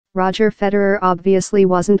Roger Federer obviously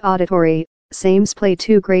wasn't auditory. Sames played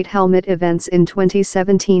two great helmet events in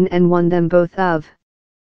 2017 and won them both of.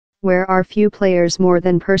 Where are few players more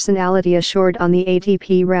than personality assured on the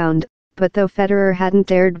ATP round, but though Federer hadn't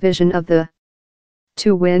dared vision of the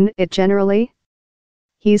to win it generally.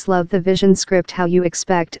 He's loved the vision script how you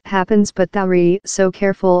expect happens but thou so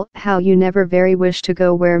careful how you never very wish to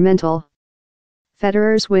go where mental.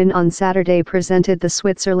 Federer's win on Saturday presented the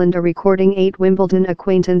Switzerland a recording 8 Wimbledon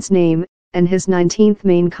acquaintance name, and his 19th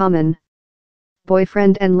main common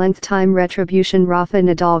boyfriend and length-time retribution Rafa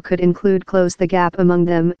Nadal could include close the gap among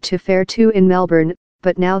them to fair 2 in Melbourne,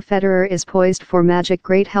 but now Federer is poised for magic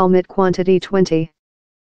great helmet quantity 20.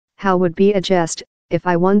 How would be a jest, if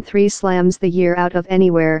I won 3 slams the year out of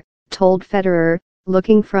anywhere, told Federer,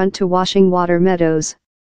 looking front to Washingwater Meadows.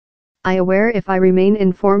 I aware if I remain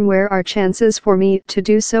in form where are chances for me to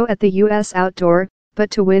do so at the US outdoor, but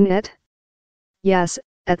to win it? Yes,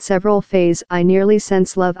 at several phase I nearly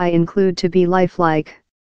sense love I include to be lifelike.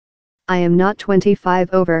 I am not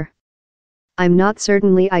 25 over. I'm not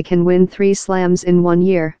certainly I can win 3 slams in 1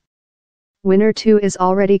 year. Winner 2 is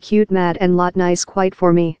already cute mad and lot nice quite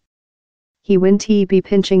for me. He win be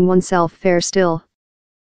pinching oneself fair still.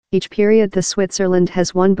 Each period the Switzerland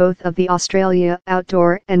has won both of the Australia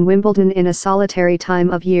outdoor and Wimbledon in a solitary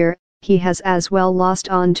time of year. He has as well lost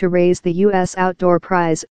on to raise the US outdoor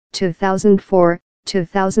prize, 2004,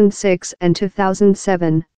 2006 and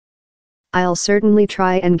 2007. I'll certainly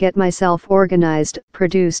try and get myself organized,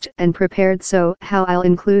 produced and prepared so how I'll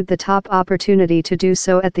include the top opportunity to do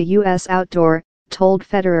so at the US outdoor, told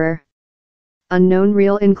Federer. Unknown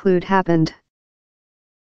real include happened.